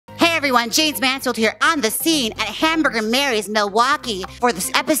everyone, Jaymes Mansfield here on the scene at Hamburger Mary's, Milwaukee for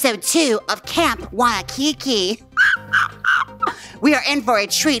this episode 2 of Camp Wannakiki. We are in for a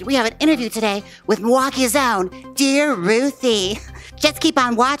treat. We have an interview today with Milwaukee's own Dear Ruthie. Just keep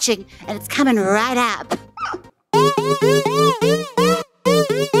on watching and it's coming right up.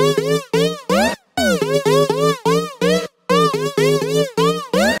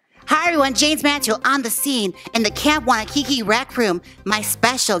 Hi everyone, Jaymes Mansfield on the scene in the Camp Wannakiki rec room. My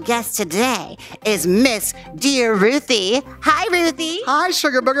special guest today is Miss Dear Ruthie. Hi Ruthie. Hi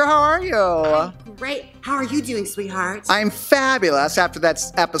Sugar Booger, how are you? I'm great. How are you doing, sweetheart? I'm fabulous after that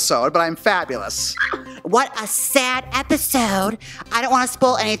episode, but I'm fabulous. What a sad episode. I don't want to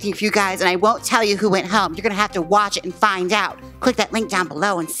spoil anything for you guys, and I won't tell you who went home. You're going to have to watch it and find out. Click that link down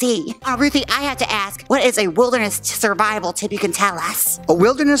below and see. Ruthie, I have to ask, what is a wilderness survival tip you can tell us? A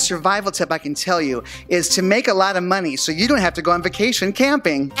wilderness survival tip I can tell you is to make a lot of money so you don't have to go on vacation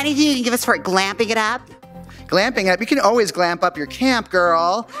camping. Anything you can give us for glamping it up? Glamping up, you can always glamp up your camp,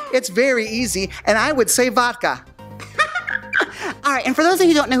 girl. It's very easy, and I would say vodka. All right, and for those of you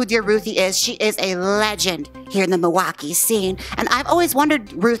who don't know who Dear Ruthie is, she is a legend here in the Milwaukee scene. And I've always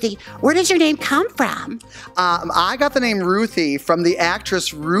wondered, Ruthie, where did your name come from? I got the name Ruthie from the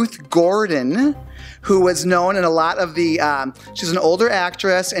actress Ruth Gordon, who was known in a lot of the, she's an older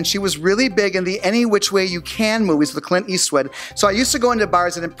actress, and she was really big in the Any Which Way You Can movies with Clint Eastwood. So I used to go into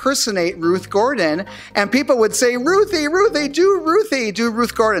bars and impersonate Ruth Gordon, and people would say, Ruthie, Ruthie, do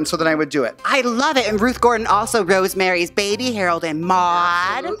Ruth Gordon, so then I would do it. I love it, and Ruth Gordon also Rosemary's Baby, Harold and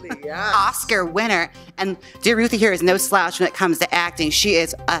Maude. Absolutely, yes. Oscar winner. And Dear Ruthie here is no slouch when it comes to acting. She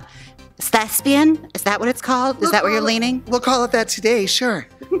is a thespian? Is that what it's called? Is that where you're leaning? We'll call it that today, sure.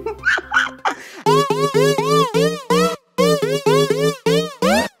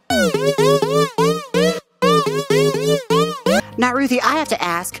 Now, Ruthie, I have to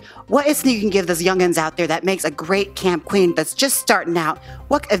ask, what is something you can give those youngins out there that makes a great camp queen that's just starting out?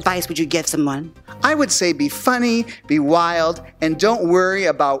 What advice would you give someone? I would say be funny, be wild, and don't worry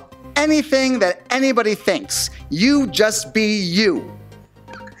about anything that anybody thinks. You just be you.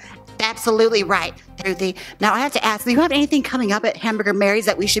 Absolutely right, Ruthie. Now, I have to ask, do you have anything coming up at Hamburger Mary's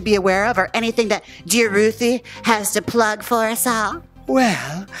that we should be aware of, or anything that Dear Ruthie has to plug for us all?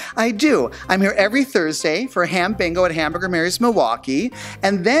 Well, I do. I'm here every Thursday for Ham Bingo at Hamburger Mary's Milwaukee.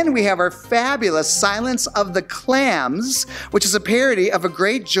 And then we have our fabulous Silence of the Clams, which is a parody of a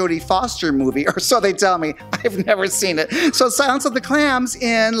great Jodie Foster movie, or so they tell me. I've never seen it. So Silence of the Clams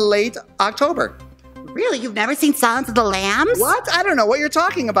in late October. Really? You've never seen Silence of the Lambs? What? I don't know what you're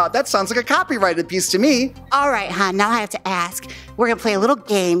talking about. That sounds like a copyrighted piece to me. All right, hon. Now I have to ask. We're going to play a little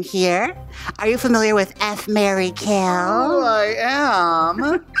game here. Are you familiar with F, Marry, Kill? Oh, I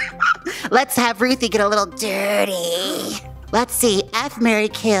am. Let's have Ruthie get a little dirty. Let's see. F, Marry,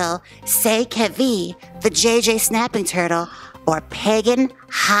 Kill, Say Kevi, the JJ Snapping Turtle, or Pagan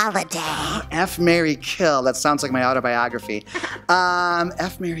Holiday. F, Marry, Kill. That sounds like my autobiography.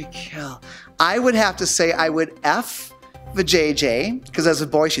 F, Marry, Kill. I would have to say I would F the JJ, because as a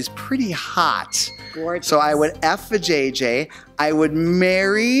boy, she's pretty hot. Gorgeous. So I would F the JJ. I would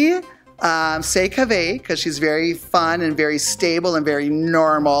marry Say Cave, because she's very fun and very stable and very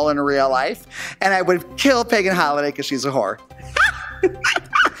normal in real life. And I would kill Pagan Holiday, because she's a whore.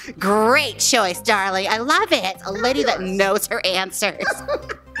 Great choice, darling. I love it. A lady that knows her answers.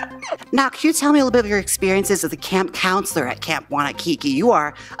 Now, can you tell me a little bit of your experiences as a camp counselor at Camp Wannakiki? You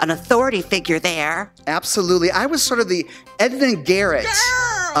are an authority figure there. Absolutely. I was sort of the Edna Garrett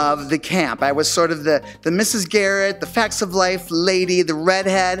of the camp. I was sort of the Mrs. Garrett, the facts of life lady, the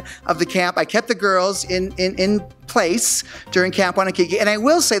redhead of the camp. I kept the girls in place during Camp Wannakiki, and I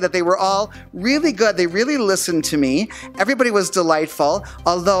will say that they were all really good. They really listened to me. Everybody was delightful,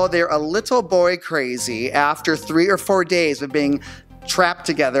 although they're a little boy crazy. After 3 or 4 days of being trapped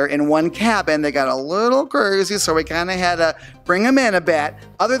together in one cabin, they got a little crazy, so we kind of had to bring them in a bit.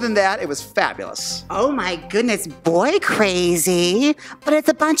 Other than that, it was fabulous. Oh my goodness, boy crazy. But it's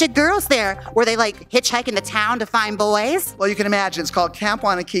a bunch of girls there. Were they like hitchhiking the town to find boys? Well, you can imagine, it's called Camp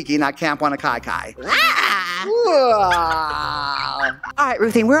Wannakiki, not Camp Wannakiki. Ah! Wow. All right,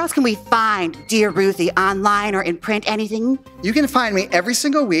 Ruthie, where else can we find Dear Ruthie? Online or in print, anything? You can find me every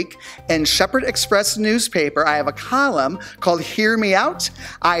single week in Shepherd Express newspaper. I have a column called Hear Me Out.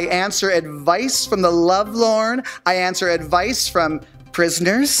 I answer advice from the lovelorn. I answer advice from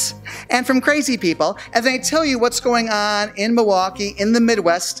prisoners and from crazy people. And then I tell you what's going on in Milwaukee, in the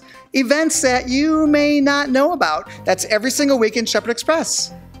Midwest, events that you may not know about. That's every single week in Shepherd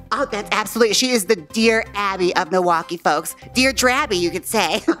Express. Oh, that's absolutely. She is the Dear Abby of Milwaukee, folks. Dear Drabby, you could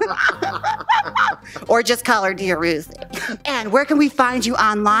say. Or just call her Dear Ruthie. And where can we find you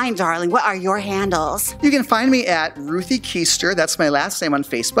online, darling? What are your handles? You can find me at Ruthie Keister. That's my last name on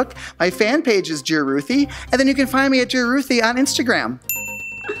Facebook. My fan page is Dear Ruthie. And then you can find me at Dear Ruthie on Instagram.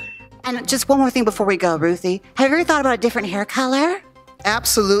 And just one more thing before we go, Ruthie. Have you ever thought about a different hair color?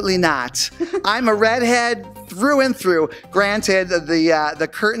 Absolutely not. I'm a redhead through and through. Granted, the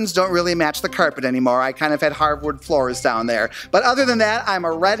curtains don't really match the carpet anymore. I kind of had hardwood floors down there. But other than that, I'm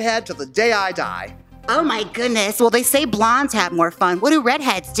a redhead till the day I die. Oh my goodness. Well, they say blondes have more fun. What do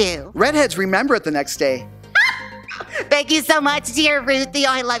redheads do? Redheads remember it the next day. Thank you so much, Dear Ruthie.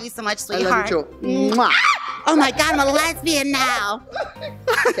 Oh, I love you so much, sweetheart. I love you too. Mwah. Oh my God, I'm a lesbian now.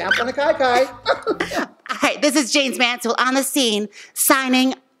 Camp Wannakiki. All right, this is Jaymes Mansfield on the scene,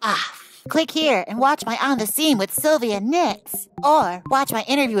 signing off. Click here and watch my On the Scene with Sylvia Nix. Or watch my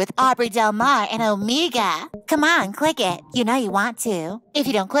interview with Aubrey Del Mar and Omega. Come on, click it. You know you want to. If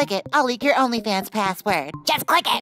you don't click it, I'll leak your OnlyFans password. Just click it.